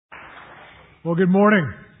Well, good morning.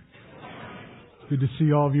 Good to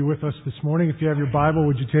see all of you with us this morning. If you have your Bible,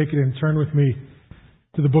 would you take it and turn with me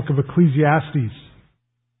to the book of Ecclesiastes,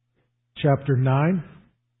 chapter 9. If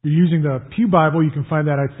you're using the Pew Bible, you can find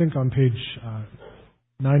that, I think, on page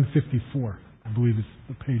 954, I believe is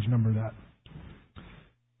the page number of that.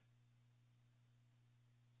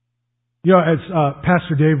 You know, as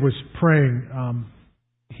Pastor Dave was praying,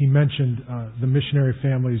 he mentioned the missionary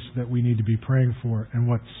families that we need to be praying for and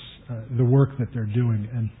what's the work that they're doing.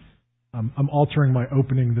 And I'm altering my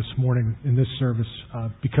opening this morning in this service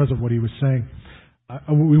because of what he was saying.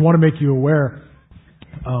 We want to make you aware,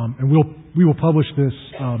 and we will publish this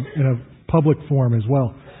in a public forum as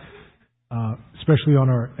well, especially on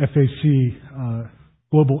our FAC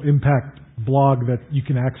Global Impact blog that you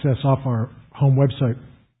can access off our home website.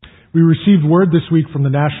 We received word this week from the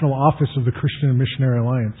National Office of the Christian and Missionary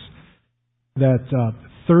Alliance that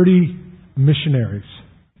 30 missionaries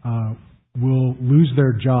will lose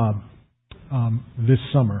their job this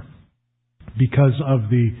summer because of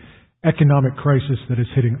the economic crisis that is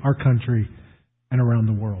hitting our country and around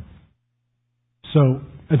the world. So,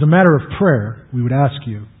 as a matter of prayer, we would ask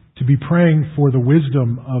you to be praying for the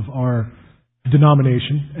wisdom of our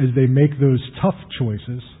denomination as they make those tough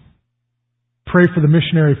choices. Pray for the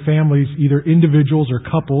missionary families, either individuals or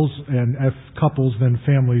couples, and if couples, then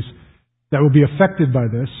families, that will be affected by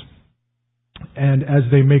this. And as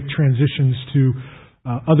they make transitions to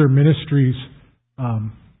other ministries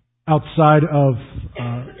outside of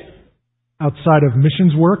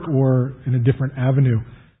missions work or in a different avenue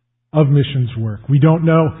of missions work. We don't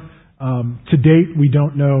know, to date, we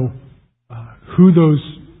don't know who those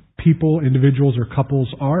people, individuals or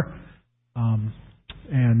couples are.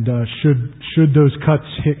 And should those cuts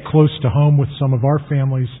hit close to home with some of our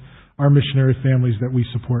families, our missionary families that we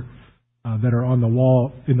support, that are on the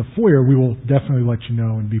wall in the foyer, we will definitely let you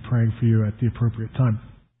know and be praying for you at the appropriate time.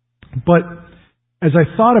 But as I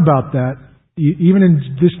thought about that, even in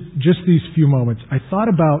just these few moments, I thought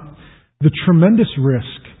about the tremendous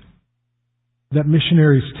risk that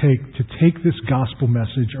missionaries take this gospel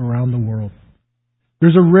message around the world.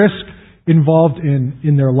 There's a risk involved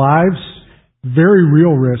in their lives, very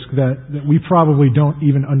real risk that we probably don't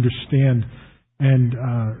even understand and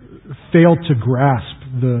fail to grasp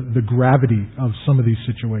the gravity of some of these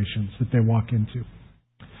situations that they walk into.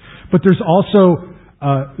 But there's also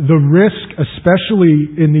the risk,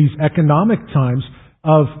 especially in these economic times,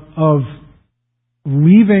 of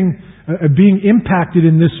leaving, being impacted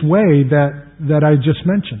in this way that I just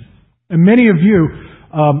mentioned. And many of you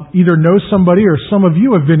either know somebody or some of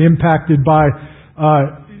you have been impacted by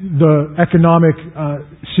the economic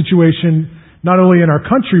situation, not only in our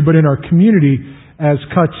country, but in our community, as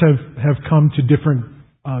cuts have come to different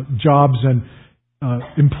jobs and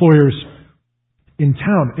employers in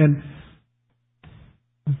town. And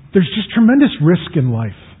there's just tremendous risk in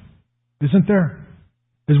life, isn't there?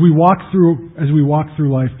 As we walk through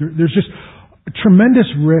life, there's just a tremendous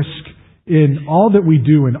risk in all that we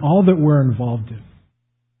do and all that we're involved in.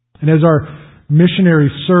 And as our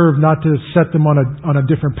missionaries serve, not to set them on a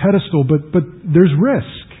different pedestal, but there's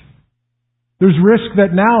risk. There's risk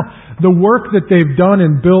that now the work that they've done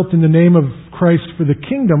and built in the name of Christ for the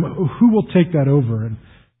kingdom, who will take that over? And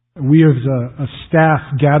we as a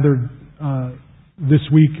staff gathered this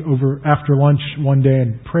week over after lunch one day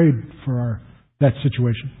and prayed for that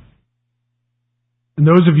situation. And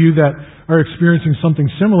those of you that are experiencing something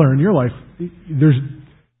similar in your life, there's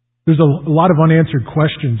a lot of unanswered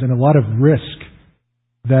questions and a lot of risk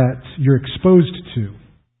that you're exposed to.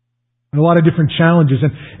 And a lot of different challenges.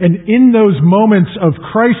 And in those moments of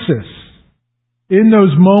crisis, in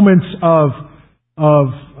those moments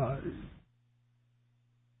of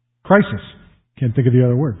crisis, can't think of the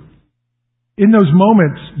other word. In those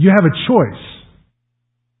moments, you have a choice.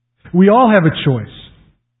 We all have a choice.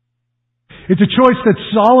 It's a choice that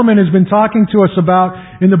Solomon has been talking to us about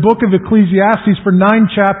in the book of Ecclesiastes for 9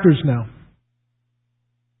 chapters now.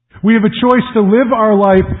 We have a choice to live our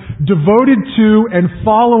life devoted to and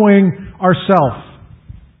following ourselves.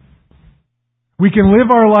 We can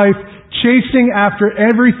live our life chasing after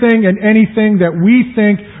everything and anything that we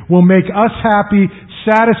think will make us happy,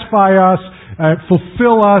 satisfy us,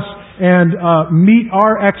 fulfill us, and meet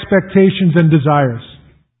our expectations and desires.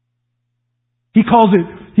 He calls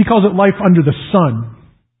it life under the sun.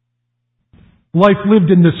 Life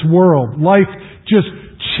lived in this world. Life just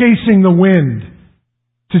chasing the wind.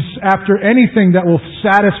 After anything that will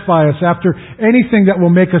satisfy us, after anything that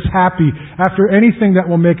will make us happy, after anything that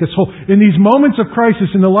will make us whole. In these moments of crisis,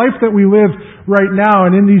 in the life that we live right now,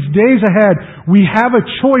 and in these days ahead, we have a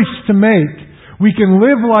choice to make. We can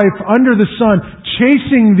live life under the sun,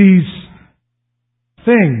 chasing these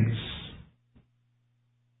things.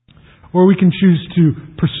 Or we can choose to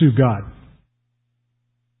pursue God.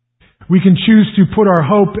 We can choose to put our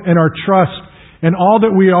hope and our trust and all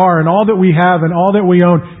that we are and all that we have and all that we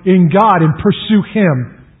own in God and pursue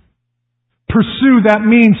Him. Pursue, that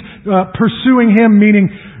means pursuing Him, meaning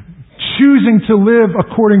choosing to live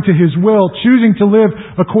according to His will, choosing to live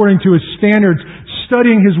according to His standards,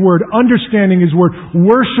 studying His Word, understanding His Word,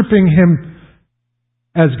 worshiping Him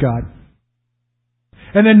as God.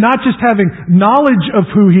 And then not just having knowledge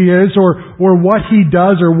of who He is or what He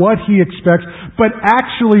does or what He expects, but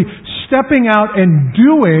actually stepping out and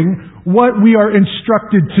doing what we are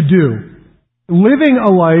instructed to do. Living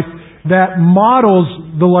a life that models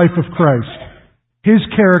the life of Christ. His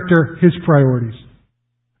character, His priorities.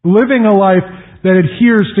 Living a life that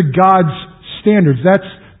adheres to God's standards. That's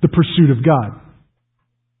the pursuit of God.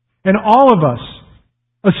 And all of us,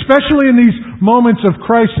 especially in these moments of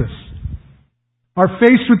crisis, are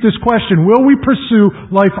faced with this question: will we pursue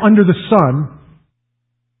life under the sun,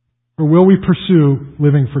 or will we pursue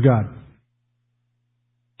living for God?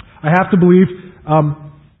 I have to believe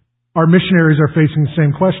our missionaries are facing the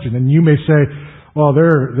same question. And you may say, well,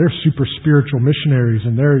 they're super spiritual missionaries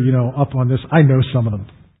and they're, up on this. I know some of them.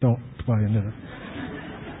 Don't buy into it.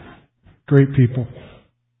 Great people.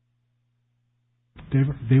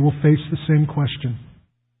 They will face the same question.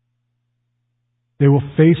 They will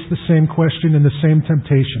face the same question and the same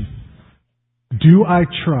temptation. Do I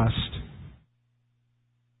trust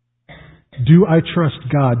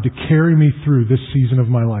God to carry me through this season of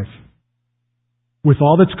my life? With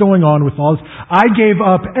all that's going on, I gave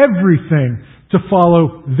up everything to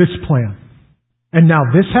follow this plan. And now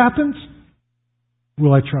this happens?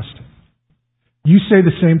 Will I trust Him? You say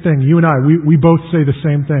the same thing. You and I, we both say the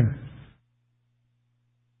same thing.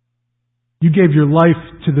 You gave your life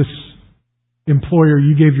to this employer.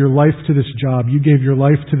 You gave your life to this job. You gave your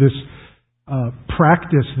life to this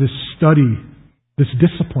practice, this study, this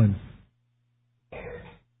discipline.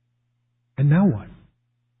 And now what?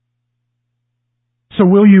 So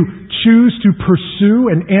will you choose to pursue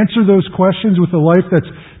and answer those questions with a life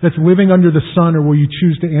that's living under the sun, or will you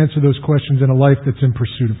choose to answer those questions in a life that's in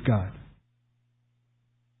pursuit of God?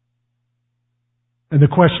 And the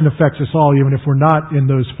question affects us all, even if we're not in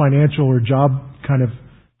those financial or job kind of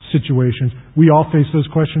situations. We all face those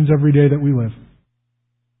questions every day that we live.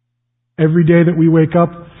 Every day that we wake up,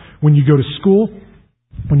 when you go to school,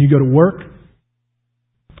 when you go to work,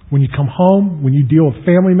 when you come home, when you deal with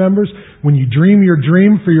family members, when you dream your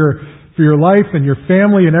dream for your life and your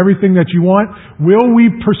family and everything that you want, will we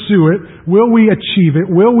pursue it? Will we achieve it?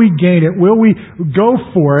 Will we gain it? Will we go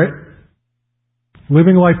for it?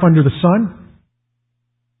 Living life under the sun,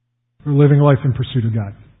 or living life in pursuit of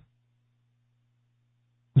God?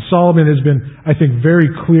 And Solomon has been, I think, very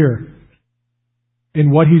clear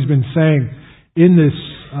in what he's been saying in this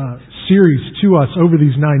series to us over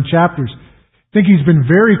these 9 chapters. I think he's been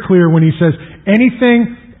very clear when he says,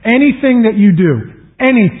 anything that you do,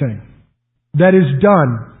 anything that is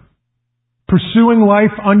done pursuing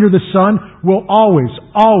life under the sun will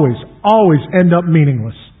always end up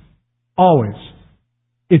meaningless. Always.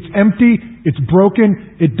 It's empty, it's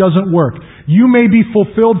broken, it doesn't work. You may be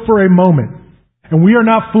fulfilled for a moment. And we are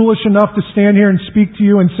not foolish enough to stand here and speak to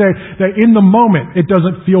you and say that in the moment it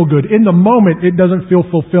doesn't feel good. In the moment it doesn't feel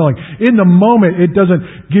fulfilling. In the moment it doesn't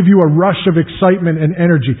give you a rush of excitement and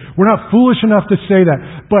energy. We're not foolish enough to say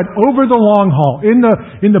that. But over the long haul, in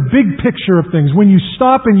the big picture of things, when you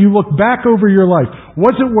stop and you look back over your life,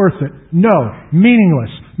 was it worth it? No.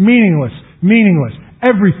 Meaningless.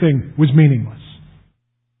 Everything was meaningless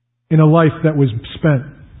in a life that was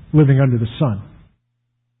spent living under the sun.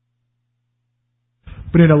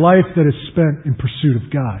 But in a life that is spent in pursuit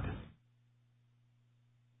of God,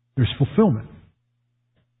 there's fulfillment.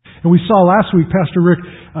 And we saw last week, Pastor Rick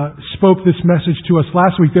spoke this message to us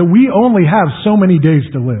last week, that we only have so many days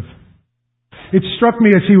to live. It struck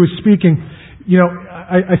me as he was speaking,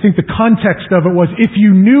 I think the context of it was, if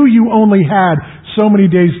you knew you only had so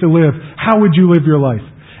many days to live, how would you live your life?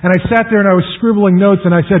 And I sat there and I was scribbling notes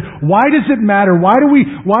and I said, why does it matter? Why do we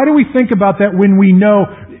think about that when we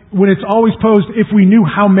know, when it's always posed, if we knew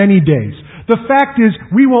how many days? The fact is,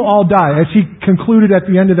 we will all die, as he concluded at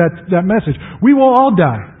the end of that message. We will all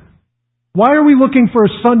die. Why are we looking for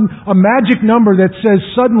a magic number that says,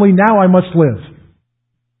 suddenly now I must live?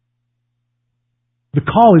 The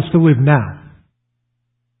call is to live now.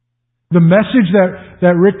 The message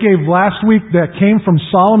that Rick gave last week that came from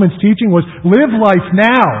Solomon's teaching was, live life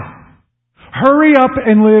now. Hurry up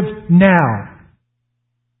and live now.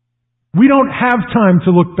 We don't have time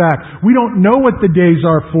to look back. We don't know what the days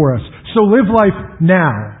are for us. So live life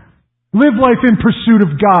now. Live life in pursuit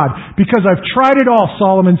of God. Because I've tried it all,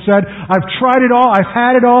 Solomon said. I've tried it all. I've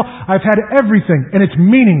had it all. I've had everything. And it's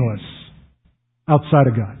meaningless outside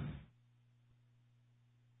of God.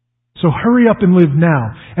 So hurry up and live now.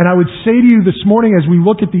 And I would say to you this morning as we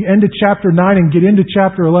look at the end of chapter 9 and get into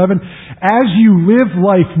chapter 11, as you live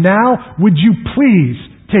life now, would you please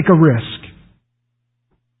take a risk?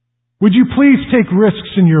 Would you please take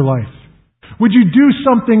risks in your life? Would you do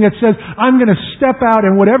something that says, I'm going to step out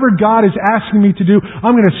and whatever God is asking me to do,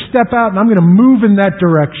 I'm going to step out and I'm going to move in that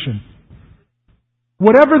direction.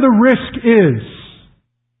 Whatever the risk is,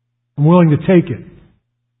 I'm willing to take it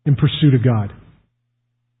in pursuit of God.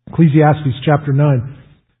 Ecclesiastes chapter 9,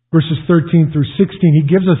 verses 13 through 16, he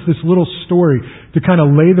gives us this little story to kind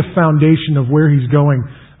of lay the foundation of where he's going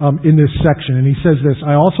in this section. And he says this,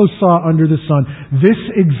 I also saw under the sun this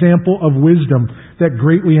example of wisdom that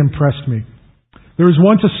greatly impressed me. There was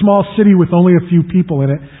once a small city with only a few people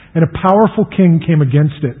in it, and a powerful king came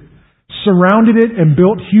against it, surrounded it, and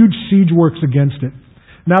built huge siege works against it.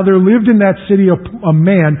 Now there lived in that city a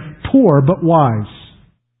man, poor but wise.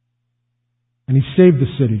 And he saved the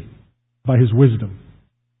city by his wisdom.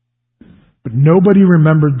 But nobody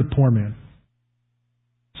remembered the poor man.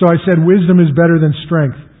 So I said, wisdom is better than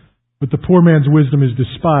strength, but the poor man's wisdom is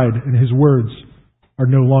despised, and his words are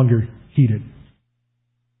no longer heeded.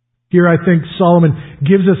 Here I think Solomon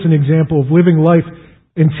gives us an example of living life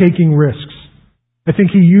and taking risks. I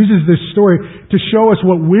think he uses this story to show us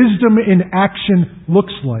what wisdom in action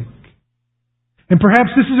looks like. And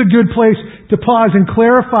perhaps this is a good place to pause and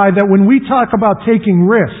clarify that when we talk about taking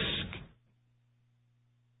risk,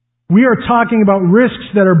 we are talking about risks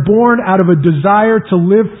that are born out of a desire to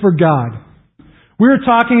live for God. We are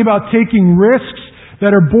talking about taking risks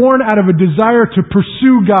that are born out of a desire to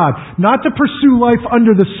pursue God, not to pursue life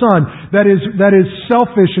under the sun that is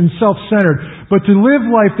selfish and self-centered, but to live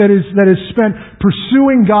life that is spent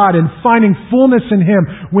pursuing God and finding fullness in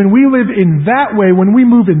Him. When we live in that way, when we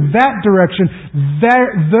move in that direction,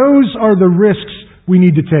 those are the risks we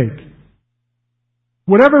need to take.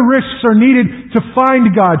 Whatever risks are needed to find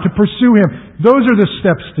God, to pursue Him, those are the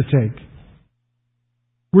steps to take.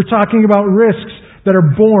 We're talking about risks that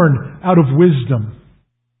are born out of wisdom.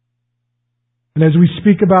 And as we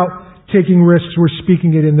speak about taking risks, we're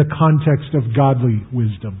speaking it in the context of godly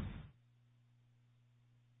wisdom.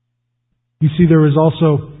 You see, there is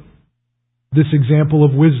also this example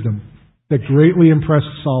of wisdom that greatly impressed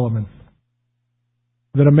Solomon.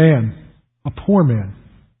 That a man, a poor man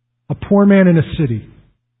in a city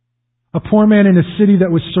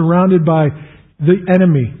that was surrounded by the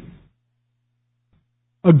enemy,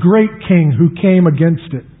 a great king who came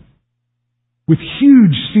against it, with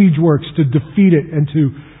huge siege works to defeat it and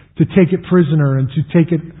to take it prisoner and to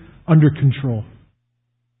take it under control.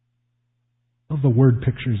 I love the word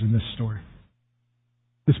pictures in this story.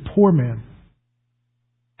 This poor man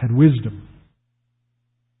had wisdom,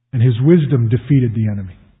 and his wisdom defeated the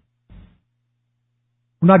enemy.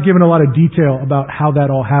 I'm not given a lot of detail about how that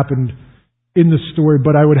all happened in the story,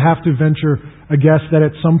 but I would have to venture a guess that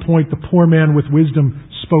at some point the poor man with wisdom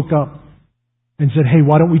spoke up and said, hey,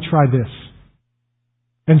 why don't we try this?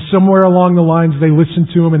 And somewhere along the lines they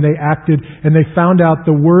listened to him and they acted and they found out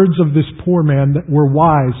the words of this poor man that were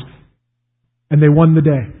wise, and they won the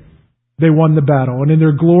day. They won the battle. And in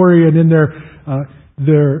their glory and in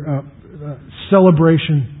their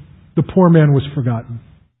celebration, the poor man was forgotten.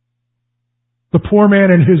 The poor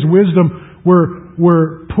man and his wisdom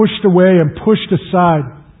were pushed away and pushed aside,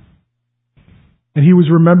 and he was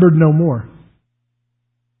remembered no more.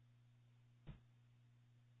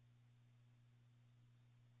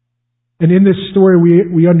 And in this story,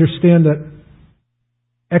 we understand that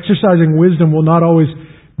exercising wisdom will not always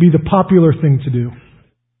be the popular thing to do,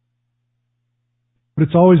 but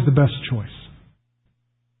it's always the best choice.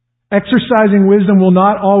 Exercising wisdom will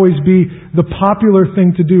not always be the popular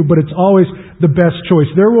thing to do, but it's always the best choice.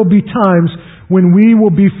 There will be times when we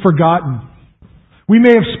will be forgotten. We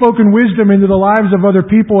may have spoken wisdom into the lives of other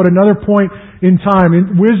people at another point in time,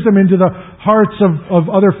 wisdom into the hearts of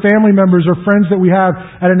other family members or friends that we have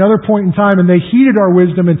at another point in time, and they heeded our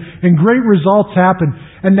wisdom and great results happened.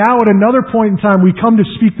 And now at another point in time we come to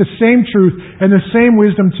speak the same truth and the same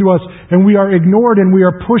wisdom to us, and we are ignored and we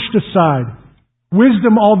are pushed aside.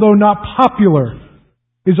 Wisdom, although not popular,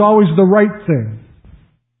 is always the right thing.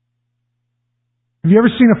 Have you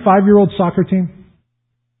ever seen a 5-year-old soccer team?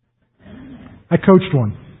 I coached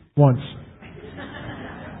one once.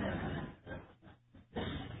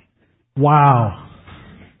 Wow.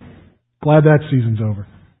 Glad that season's over.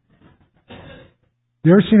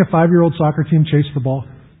 You ever seen a 5-year-old soccer team chase the ball?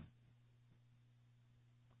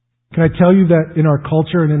 Can I tell you that in our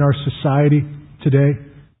culture and in our society today,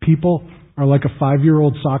 people are like a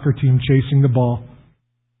 5-year-old soccer team chasing the ball.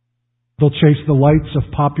 They'll chase the lights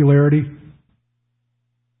of popularity,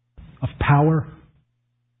 of power,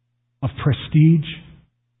 of prestige,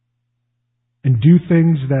 and do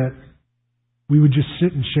things that we would just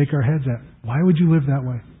sit and shake our heads at. Why would you live that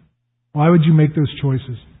way? Why would you make those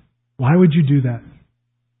choices? Why would you do that?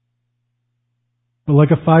 But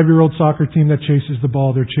like a 5-year-old soccer team that chases the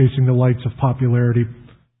ball, they're chasing the lights of popularity,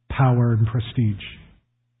 power, and prestige.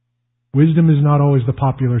 Wisdom is not always the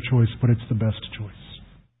popular choice, but it's the best choice.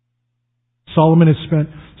 Solomon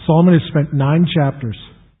has spent 9 chapters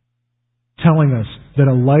telling us that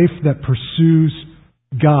a life that pursues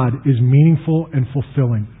God is meaningful and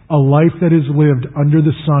fulfilling. A life that is lived under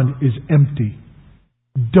the sun is empty.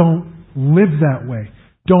 Don't live that way.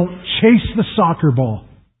 Don't chase the soccer ball.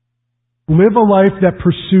 Live a life that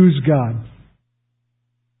pursues God.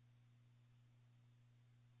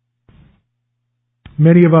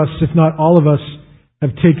 Many of us, if not all of us,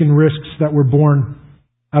 have taken risks that were born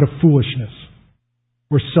out of foolishness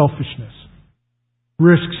or selfishness.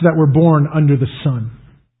 Risks that were born under the sun.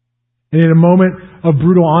 And in a moment of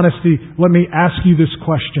brutal honesty, let me ask you this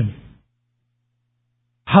question.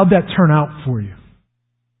 How'd that turn out for you?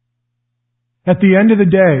 At the end of the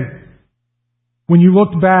day, when you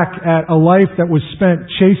looked back at a life that was spent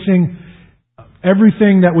chasing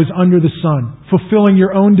everything that was under the sun, fulfilling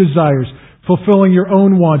your own desires, fulfilling your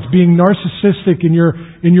own wants, being narcissistic in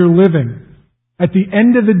your living, at the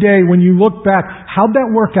end of the day, when you look back, how'd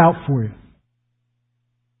that work out for you?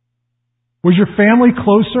 Was your family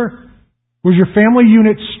closer? Was your family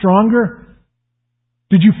unit stronger?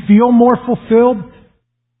 Did you feel more fulfilled?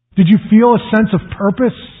 Did you feel a sense of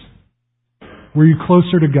purpose? Were you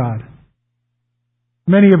closer to God?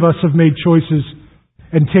 Many of us have made choices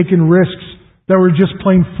and taken risks that were just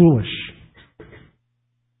plain foolish.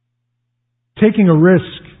 Taking a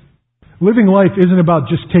risk, living life isn't about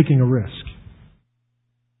just taking a risk.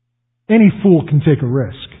 Any fool can take a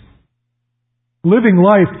risk. Living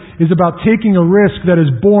life is about taking a risk that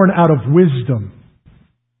is born out of wisdom.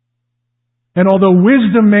 And although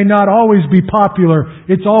wisdom may not always be popular,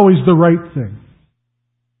 it's always the right thing.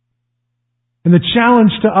 And the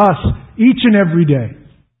challenge to us, each and every day,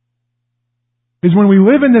 is when we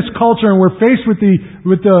live in this culture and we're faced with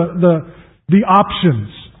the options.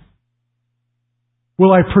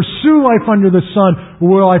 Will I pursue life under the sun, or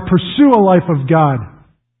will I pursue a life of God?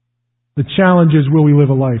 The challenge is, will we live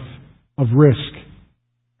a life of risk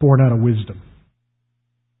born out of wisdom?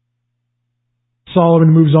 Solomon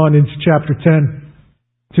moves on into chapter 10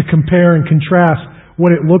 to compare and contrast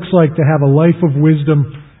what it looks like to have a life of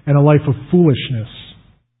wisdom and a life of foolishness.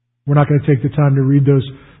 We're not going to take the time to read those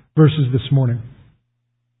verses this morning.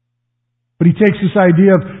 But he takes this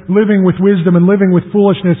idea of living with wisdom and living with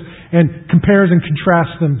foolishness and compares and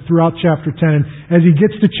contrasts them throughout chapter 10. And as he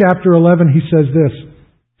gets to chapter 11, he says this: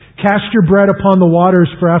 "Cast your bread upon the waters,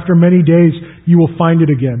 for after many days you will find it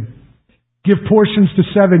again. Give portions to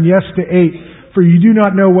 7, yes, to 8, for you do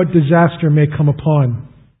not know what disaster may come upon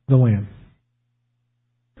the land."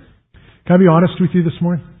 Can I be honest with you this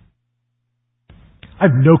morning? I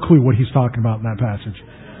have no clue what he's talking about in that passage.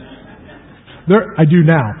 I do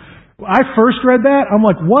now. I first read that, I'm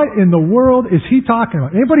like, what in the world is he talking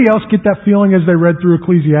about? Anybody else get that feeling as they read through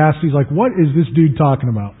Ecclesiastes? Like, what is this dude talking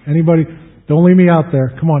about? Anybody? Don't leave me out there.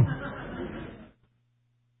 Come on.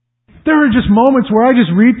 There are just moments where I just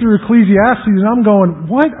read through Ecclesiastes and I'm going,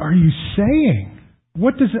 what are you saying?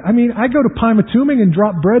 What does it, I go to Pymatuming and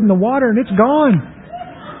drop bread in the water and it's gone.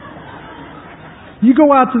 You go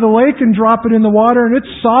out to the lake and drop it in the water and it's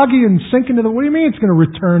soggy and sink into the... What do you mean it's going to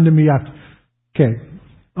return to me after... Okay,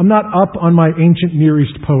 I'm not up on my ancient Near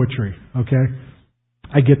East poetry, okay?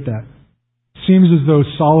 I get that. Seems as though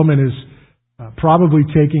Solomon is probably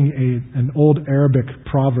taking an old Arabic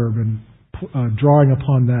proverb and drawing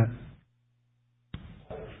upon that.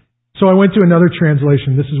 So I went to another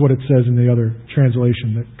translation. This is what it says in the other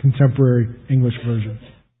translation, the contemporary English version.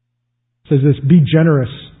 It says this: "Be generous,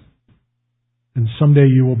 and someday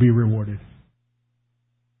you will be rewarded.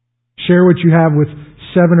 Share what you have with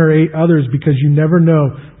 7 or 8 others, because you never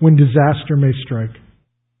know when disaster may strike.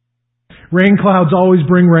 Rain clouds always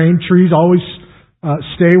bring rain. Trees always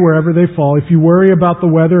stay wherever they fall. If you worry about the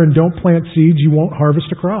weather and don't plant seeds, you won't harvest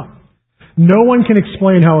a crop. No one can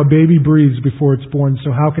explain how a baby breathes before it's born,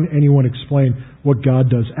 so how can anyone explain what God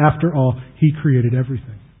does? After all, He created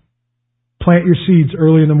everything. Plant your seeds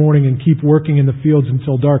early in the morning and keep working in the fields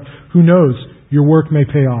until dark. Who knows? Your work may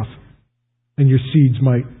pay off, and your seeds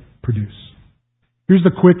might produce." Here's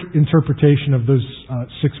the quick interpretation of those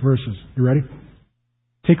 6 verses. You ready?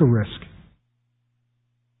 take a risk.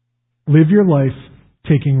 Live your life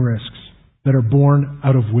taking risks that are born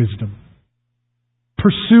out of wisdom.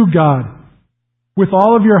 Pursue God with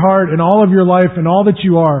all of your heart and all of your life and all that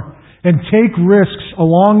you are, and take risks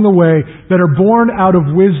along the way that are born out of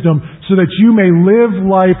wisdom so that you may live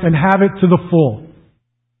life and have it to the full.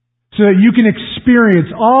 So that you can experience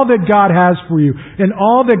all that God has for you and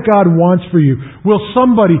all that God wants for you. Will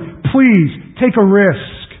somebody please take a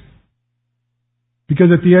risk? Because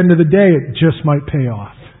at the end of the day, it just might pay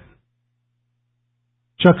off.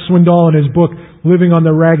 Chuck Swindoll, in his book, Living on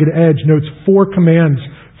the Ragged Edge, notes 4 commands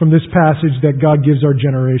from this passage that God gives our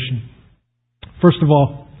generation. First of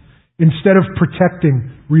all, instead of protecting,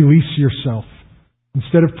 release yourself.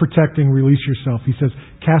 Instead of protecting, release yourself. He says,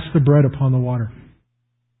 cast the bread upon the water.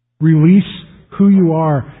 Release who you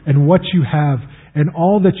are and what you have and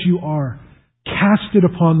all that you are. Cast it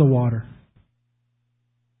upon the water.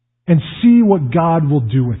 And see what God will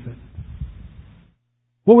do with it.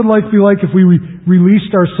 What would life be like if we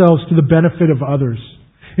released ourselves to the benefit of others?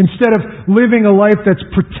 Instead of living a life that's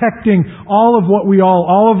protecting all of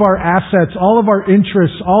our assets, all of our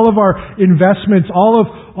interests, all of our investments, all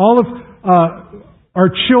of our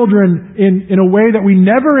children in a way that we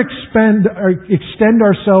never extend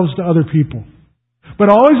ourselves to other people. But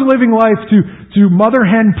always living life to mother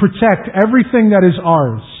hen protect everything that is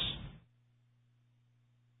ours.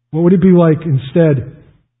 What would it be like instead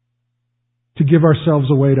to give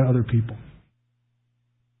ourselves away to other people?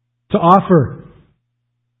 To offer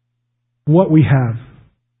what we have.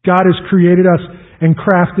 God has created us and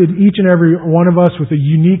crafted each and every one of us with a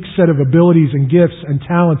unique set of abilities and gifts and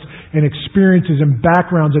talents and experiences and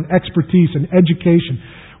backgrounds and expertise and education.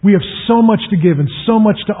 We have so much to give and so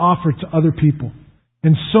much to offer to other people.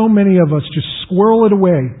 And so many of us just squirrel it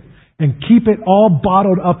away and keep it all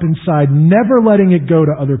bottled up inside, never letting it go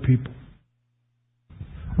to other people.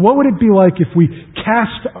 What would it be like if we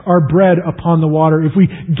cast our bread upon the water, if we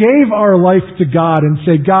gave our life to God and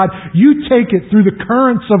say, God, you take it through the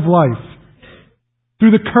currents of life.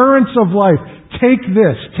 Through the currents of life, take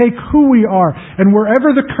this, take who we are, and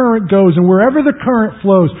wherever the current goes and wherever the current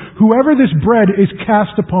flows, whoever this bread is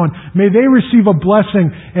cast upon, may they receive a blessing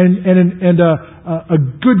and a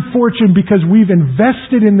good fortune because we've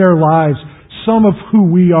invested in their lives some of who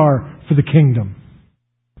we are for the kingdom.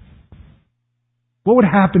 What would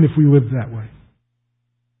happen if we lived that way?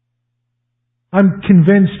 I'm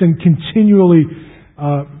convinced and continually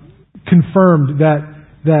confirmed that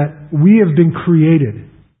we have been created.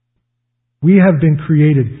 We have been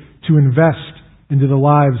created to invest into the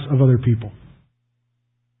lives of other people.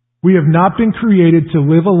 We have not been created to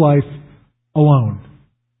live a life alone.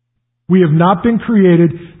 We have not been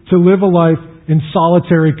created to live a life in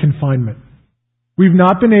solitary confinement. We've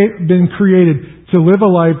not been created to live a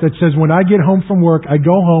life that says when I get home from work, I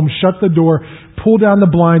go home, shut the door, pull down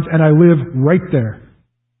the blinds, and I live right there.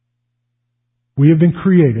 We have been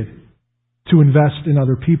created to invest in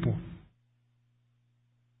other people.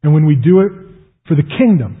 And when we do it for the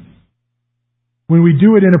kingdom, when we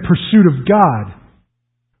do it in a pursuit of God,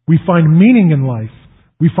 we find meaning in life.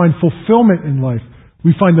 We find fulfillment in life.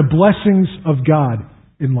 We find the blessings of God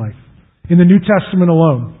in life. In the New Testament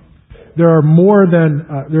alone, there are more than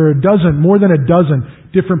a dozen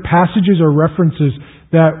different passages or references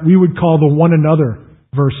that we would call the one another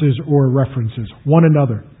verses or references. One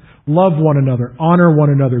another. Love one another. Honor one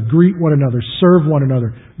another. Greet one another. Serve one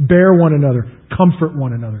another. Bear one another. Comfort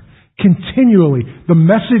one another. Continually, the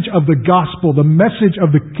message of the gospel, the message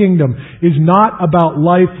of the kingdom is not about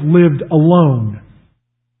life lived alone.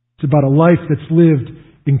 It's about a life that's lived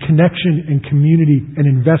in connection and community and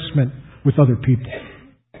investment with other people.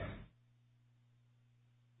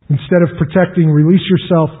 Instead of protecting, release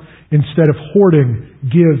yourself. Instead of hoarding,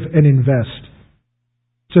 give and invest.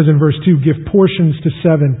 It says in verse 2, give portions to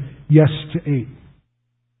 7, yes to 8.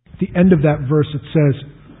 At the end of that verse it says,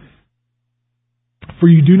 for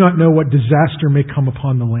you do not know what disaster may come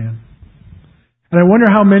upon the land. And I wonder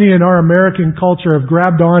how many in our American culture have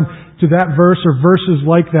grabbed on to that verse or verses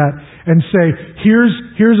like that and say,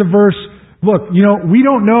 here's a verse. Look, we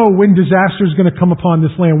don't know when disaster is going to come upon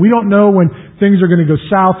this land. We don't know when things are going to go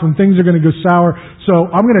south, when things are going to go sour. So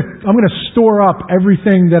I'm going to store up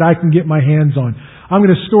everything that I can get my hands on. I'm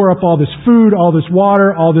going to store up all this food, all this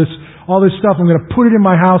water, all this stuff. I'm going to put it in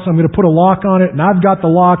my house. I'm going to put a lock on it, and I've got the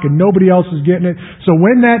lock, and nobody else is getting it. So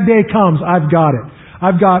when that day comes, I've got it.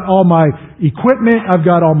 I've got all my equipment. I've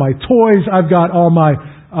got all my toys. I've got all my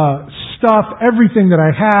stuff, everything that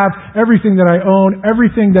I have, everything that I own,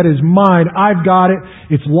 everything that is mine. I've got it.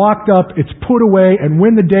 It's locked up. It's put away. And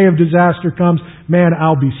when the day of disaster comes, man,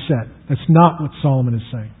 I'll be set. That's not what Solomon is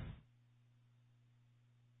saying.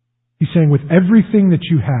 He's saying, with everything that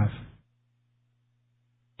you have,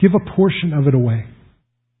 give a portion of it away.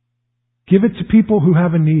 Give it to people who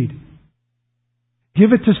have a need.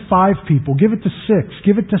 Give it to 5 people. Give it to 6.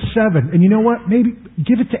 Give it to 7. And you know what? Maybe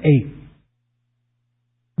give it to 8.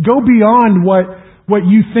 Go beyond what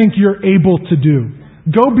you think you're able to do.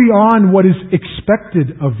 Go beyond what is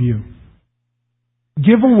expected of you.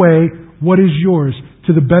 Give away what is yours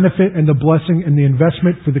to the benefit and the blessing and the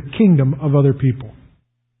investment for the kingdom of other people.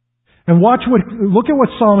 And look at what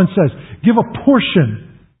Solomon says. Give a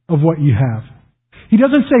portion of what you have. He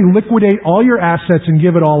doesn't say liquidate all your assets and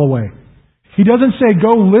give it all away. He doesn't say go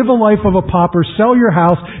live a life of a pauper, sell your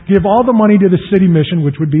house, give all the money to the city mission,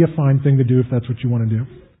 which would be a fine thing to do if that's what you want to do.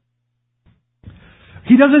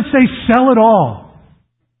 He doesn't say sell it all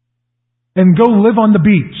and go live on the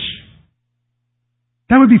beach.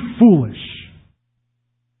 That would be foolish.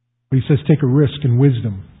 But he says take a risk in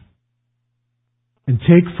wisdom. And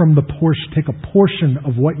take a portion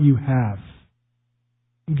of what you have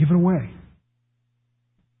and give it away.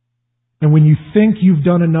 And when you think you've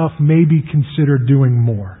done enough, maybe consider doing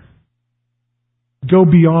more. Go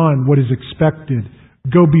beyond what is expected.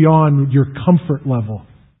 Go beyond your comfort level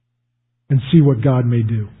and see what God may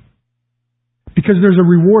do. Because there's a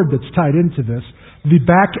reward that's tied into this. The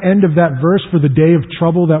back end of that verse for the day of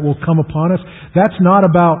trouble that will come upon us, that's not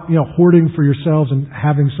about, hoarding for yourselves and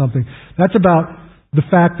having something. That's about the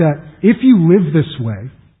fact that if you live this way,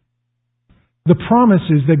 the promise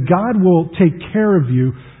is that God will take care of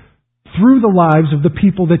you through the lives of the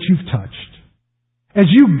people that you've touched. As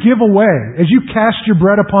you give away, as you cast your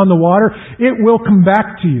bread upon the water, it will come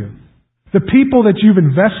back to you. The people that you've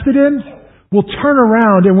invested in will turn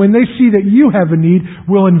around, and when they see that you have a need,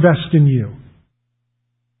 will invest in you.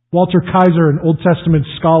 Walter Kaiser, an Old Testament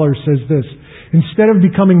scholar, says this: instead of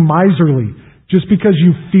becoming miserly, just because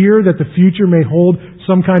you fear that the future may hold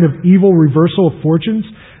some kind of evil reversal of fortunes,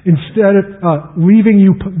 instead of leaving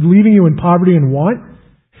you in poverty and want,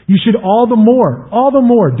 you should all the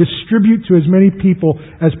more distribute to as many people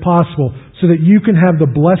as possible so that you can have the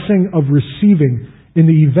blessing of receiving in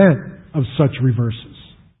the event of such reverses.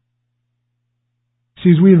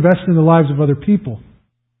 See, as we invest in the lives of other people,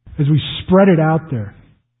 as we spread it out there,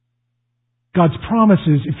 God's promise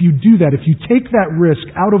is if you do that, if you take that risk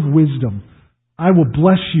out of wisdom, I will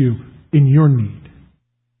bless you in your need.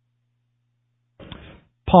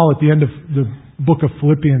 Paul, at the end of the book of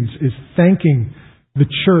Philippians, is thanking the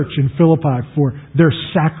church in Philippi for their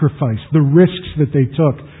sacrifice, the risks that they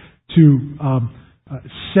took to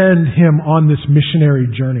send him on this missionary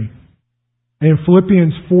journey. And in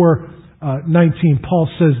Philippians 4:19, Paul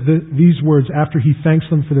says these words after he thanks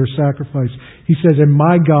them for their sacrifice. He says, "And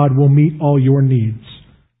my God will meet all your needs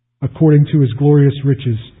according to His glorious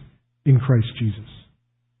riches in Christ Jesus."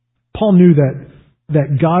 Paul knew that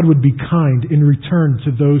God would be kind in return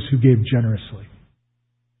to those who gave generously.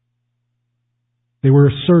 They were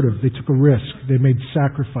assertive. They took a risk. They made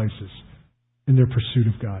sacrifices in their pursuit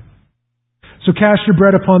of God. So cast your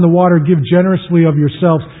bread upon the water. Give generously of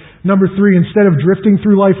yourselves. Number 3, instead of drifting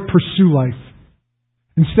through life, pursue life.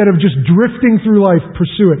 Instead of just drifting through life,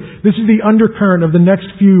 pursue it. This is the undercurrent of the next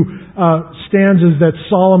few stanzas that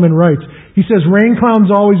Solomon writes. He says, rain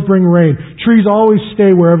clouds always bring rain. Trees always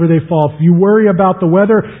stay wherever they fall. If you worry about the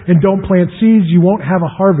weather and don't plant seeds, you won't have a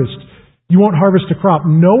harvest. You won't harvest a crop.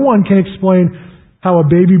 No one can explain how a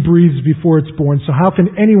baby breathes before it's born. So how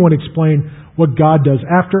can anyone explain what God does?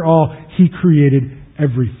 After all, He created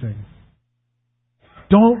everything.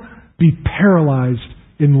 Don't be paralyzed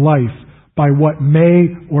in life by what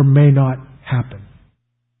may or may not happen.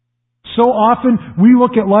 So often we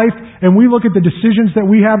look at life and we look at the decisions that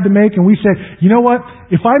we have to make and we say, you know what?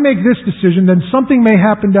 If I make this decision, then something may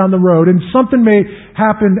happen down the road and something may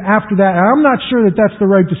happen after that. And I'm not sure that that's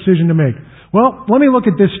the right decision to make. Well, let me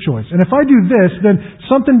look at this choice. And if I do this, then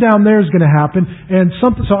something down there is going to happen.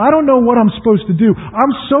 So I don't know what I'm supposed to do.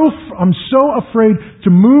 I'm so afraid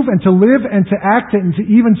to move and to live and to act and to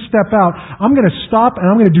even step out. I'm going to stop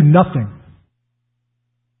and I'm going to do nothing.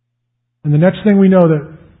 And the next thing we know,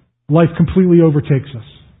 that life completely overtakes us.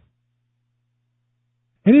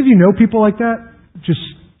 Any of you know people like that? Just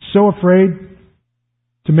so afraid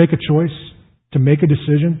to make a choice, to make a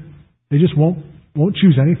decision. They just won't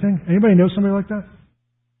choose anything. Anybody know somebody like that?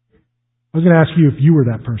 I was going to ask you if you were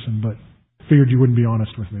that person, but figured you wouldn't be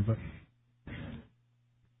honest with me. But I'd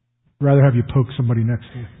rather have you poke somebody next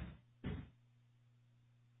to you.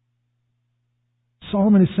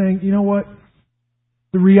 Solomon is saying, you know what?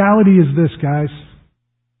 The reality is this, guys.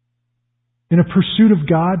 In a pursuit of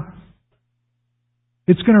God,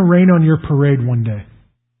 it's going to rain on your parade one day.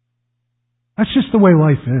 That's just the way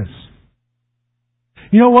life is.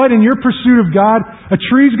 You know what? In your pursuit of God, a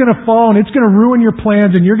tree's going to fall and it's going to ruin your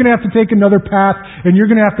plans and you're going to have to take another path and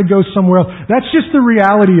you're going to have to go somewhere else. That's just the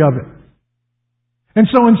reality of it. And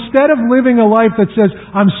so instead of living a life that says,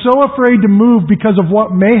 I'm so afraid to move because of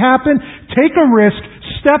what may happen, take a risk,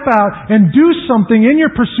 step out, and do something in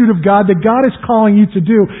your pursuit of God that God is calling you to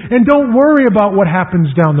do. And don't worry about what happens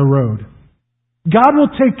down the road. God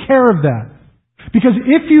will take care of that. Because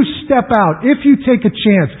if you step out, if you take a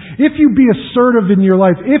chance, if you be assertive in your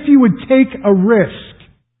life, if you would take a risk,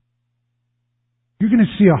 you're going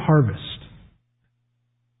to see a harvest.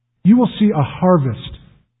 You will see a harvest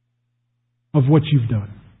of what you've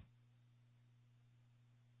done.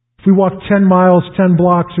 If we walk 10 miles, 10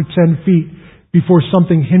 blocks, or 10 feet before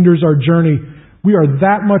something hinders our journey, we are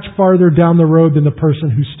that much farther down the road than the person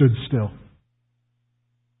who stood still.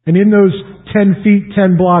 And in those 10 feet,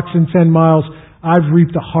 10 blocks, and 10 miles, I've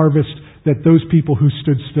reaped a harvest that those people who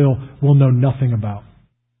stood still will know nothing about.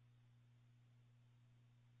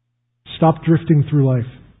 Stop drifting through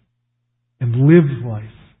life and live life.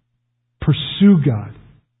 Pursue God.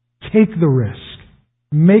 Take the risk.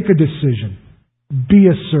 Make a decision. Be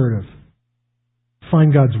assertive.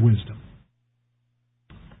 Find God's wisdom.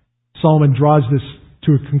 Solomon draws this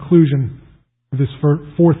to a conclusion with this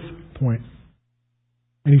fourth point.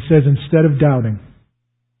 And he says, instead of doubting,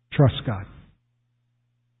 trust God.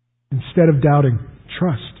 Instead of doubting,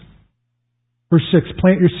 trust. Verse 6,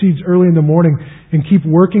 plant your seeds early in the morning and keep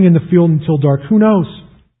working in the field until dark. Who knows?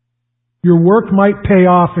 Your work might pay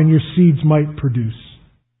off and your seeds might produce.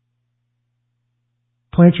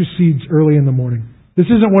 Plant your seeds early in the morning. This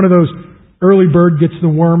isn't one of those early bird gets the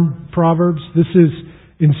worm proverbs. This is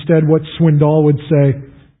instead what Swindoll would say,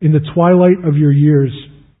 in the twilight of your years,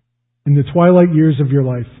 in the twilight years of your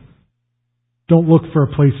life, don't look for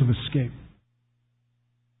a place of escape.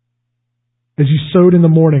 As you sowed in the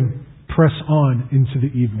morning, press on into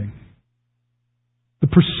the evening. The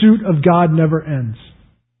pursuit of God never ends.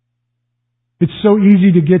 It's so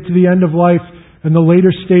easy to get to the end of life and the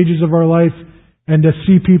later stages of our life and to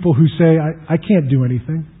see people who say, I can't do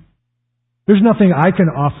anything. There's nothing I can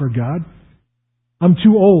offer God. I'm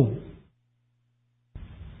too old.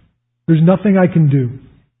 There's nothing I can do.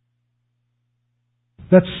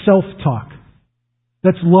 That's self-talk.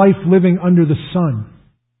 That's life living under the sun.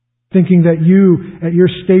 Thinking that you, at your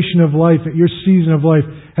station of life, at your season of life,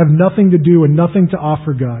 have nothing to do and nothing to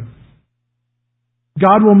offer God.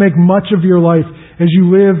 God will make much of your life as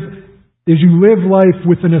you live life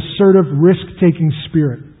with an assertive, risk-taking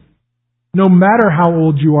spirit. No matter how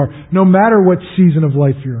old you are, no matter what season of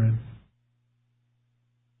life you're in.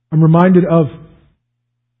 I'm reminded of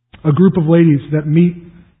a group of ladies that meet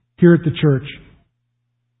here at the church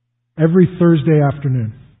every Thursday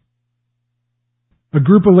afternoon. A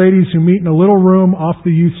group of ladies who meet in a little room off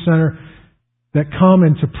the youth center that come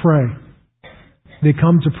and to pray. They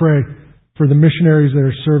come to pray for the missionaries that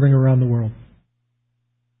are serving around the world.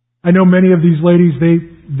 I know many of these ladies,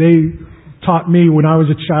 they taught me when I was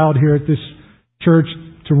a child here at this church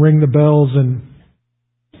to ring the bells, and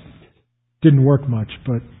didn't work much,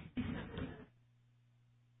 but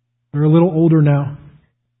they're a little older now.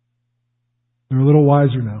 They're a little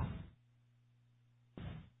wiser now.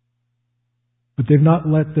 But they've not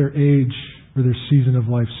let their age or their season of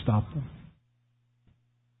life stop them.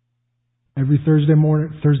 Every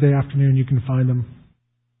Thursday afternoon, you can find them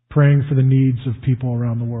praying for the needs of people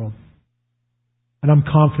around the world. And I'm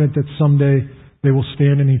confident that someday they will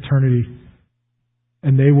stand in eternity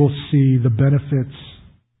and they will see the benefits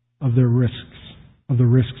of their risks, of the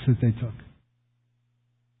risks that they took.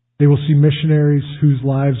 They will see missionaries whose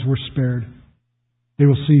lives were spared. They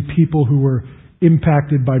will see people who were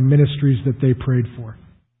impacted by ministries that they prayed for.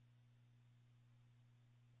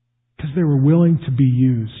 Because they were willing to be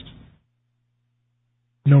used.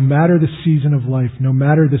 No matter the season of life, no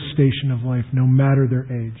matter the station of life, no matter their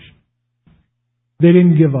age. They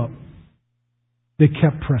didn't give up. They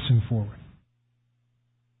kept pressing forward.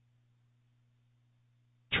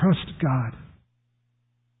 Trust God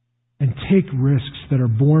and take risks that are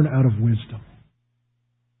born out of wisdom.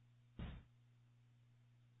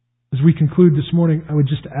 As we conclude this morning, I would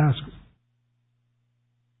just ask,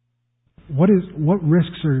 what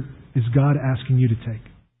risks is God asking you to take?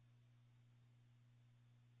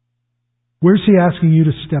 Where's He asking you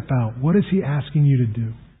to step out? What is He asking you to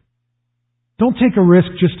do? Don't take a risk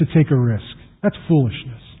just to take a risk. That's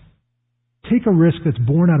foolishness. Take a risk that's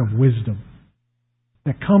born out of wisdom,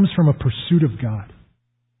 that comes from a pursuit of God.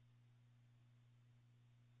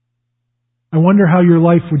 I wonder how your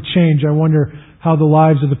life would change. I wonder how the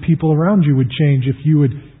lives of the people around you would change if you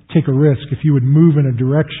would take a risk, if you would move in a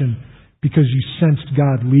direction because you sensed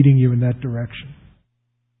God leading you in that direction.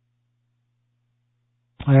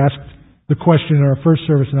 I asked the question in our first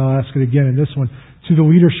service, and I'll ask it again in this one, to the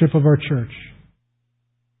leadership of our church.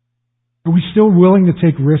 Are we still willing to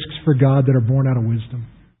take risks for God that are born out of wisdom?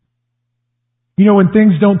 You know, when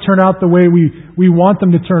things don't turn out the way we want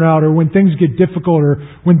them to turn out, or when things get difficult, or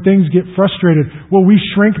when things get frustrated, will we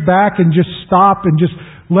shrink back and just stop and just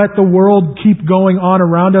let the world keep going on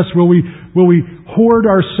around us? Will we hoard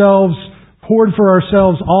for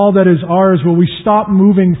ourselves all that is ours? Will we stop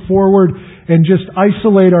moving forward and just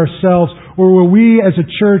isolate ourselves? Or will we as a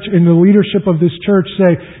church, in the leadership of this church,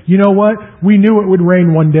 say, you know what? We knew it would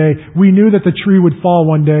rain one day. We knew that the tree would fall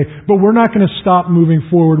one day. But we're not going to stop moving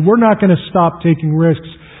forward. We're not going to stop taking risks,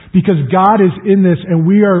 because God is in this, and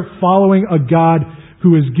we are following a God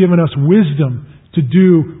who has given us wisdom to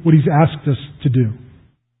do what He's asked us to do.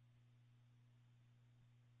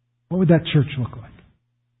 What would that church look like?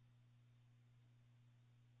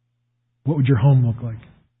 What would your home look like?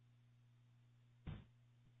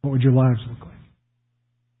 What would your lives look like?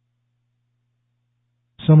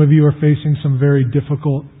 Some of you are facing some very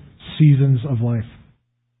difficult seasons of life.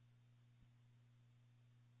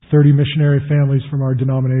 30 missionary families from our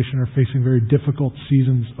denomination are facing very difficult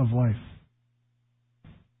seasons of life.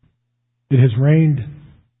 It has rained,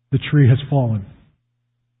 the tree has fallen.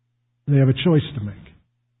 They have a choice to make.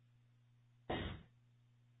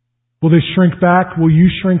 Will they shrink back? Will you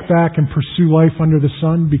shrink back and pursue life under the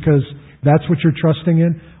sun because that's what you're trusting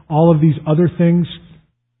in? All of these other things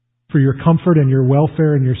for your comfort and your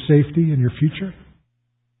welfare and your safety and your future?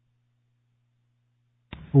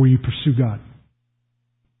 Or will you pursue God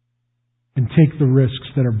and take the risks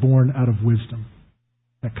that are born out of wisdom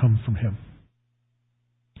that come from Him?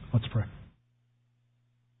 Let's pray.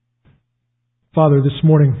 Father, this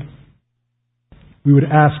morning we would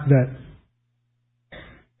ask that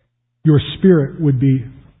Your Spirit would be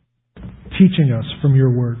teaching us from Your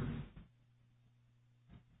Word.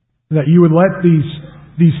 That You would let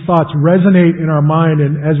these thoughts resonate in our mind,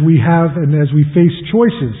 and as we face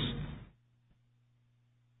choices,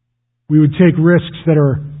 we would take risks that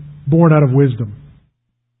are born out of wisdom.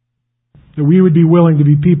 That we would be willing to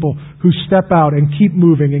be people who step out and keep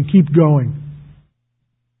moving and keep going.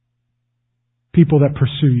 People that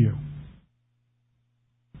pursue You.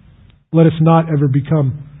 Let us not ever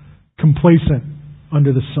become complacent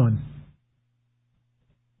under the sun.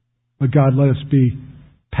 But God, let us be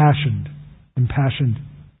impassioned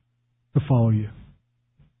to follow You.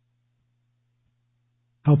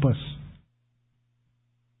 Help us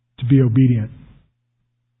to be obedient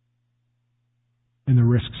in the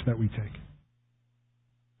risks that we take.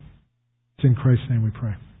 It's in Christ's name we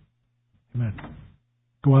pray. Amen.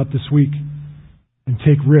 Go out this week and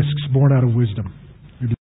take risks born out of wisdom.